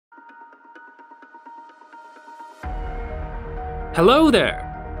Hello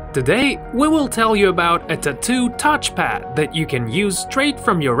there! Today we will tell you about a tattoo touchpad that you can use straight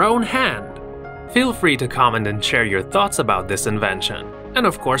from your own hand. Feel free to comment and share your thoughts about this invention. And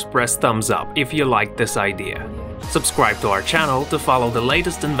of course press thumbs up if you like this idea. Subscribe to our channel to follow the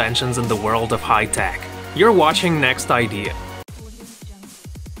latest inventions in the world of high tech. You're watching Next Idea.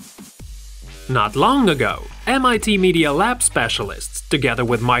 Not long ago, MIT Media Lab specialists, together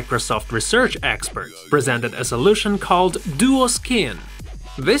with Microsoft research experts, presented a solution called Duoskin.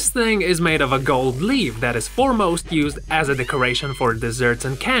 This thing is made of a gold leaf that is foremost used as a decoration for desserts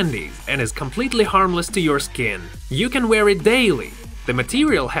and candies and is completely harmless to your skin. You can wear it daily. The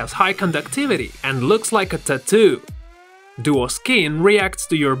material has high conductivity and looks like a tattoo. Duoskin reacts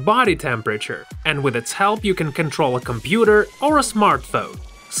to your body temperature, and with its help you can control a computer or a smartphone,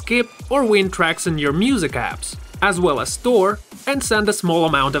 skip or wind tracks in your music apps, as well as store and send a small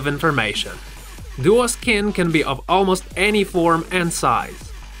amount of information. Duoskin can be of almost any form and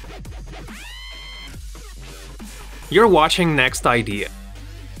size. You're watching Next Idea.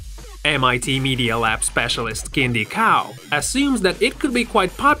 MIT Media Lab specialist Candy Cow assumes that it could be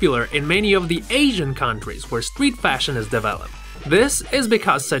quite popular in many of the Asian countries where street fashion is developed. This is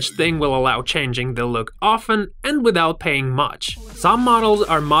because such thing will allow changing the look often and without paying much. Some models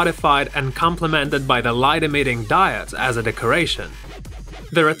are modified and complemented by the light-emitting diodes as a decoration.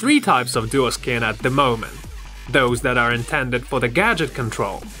 There are three types of Duoskin at the moment. Those that are intended for the gadget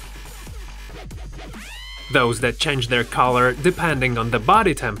control, those that change their color depending on the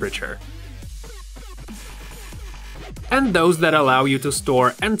body temperature, and those that allow you to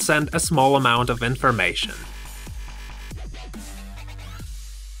store and send a small amount of information.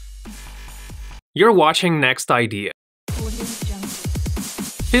 You're watching Next Idea.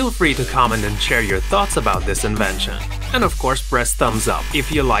 Feel free to comment and share your thoughts about this invention. And of course press thumbs up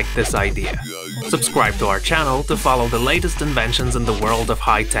if you like this idea. Subscribe to our channel to follow the latest inventions in the world of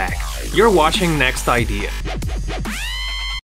high tech. You're watching Next Idea.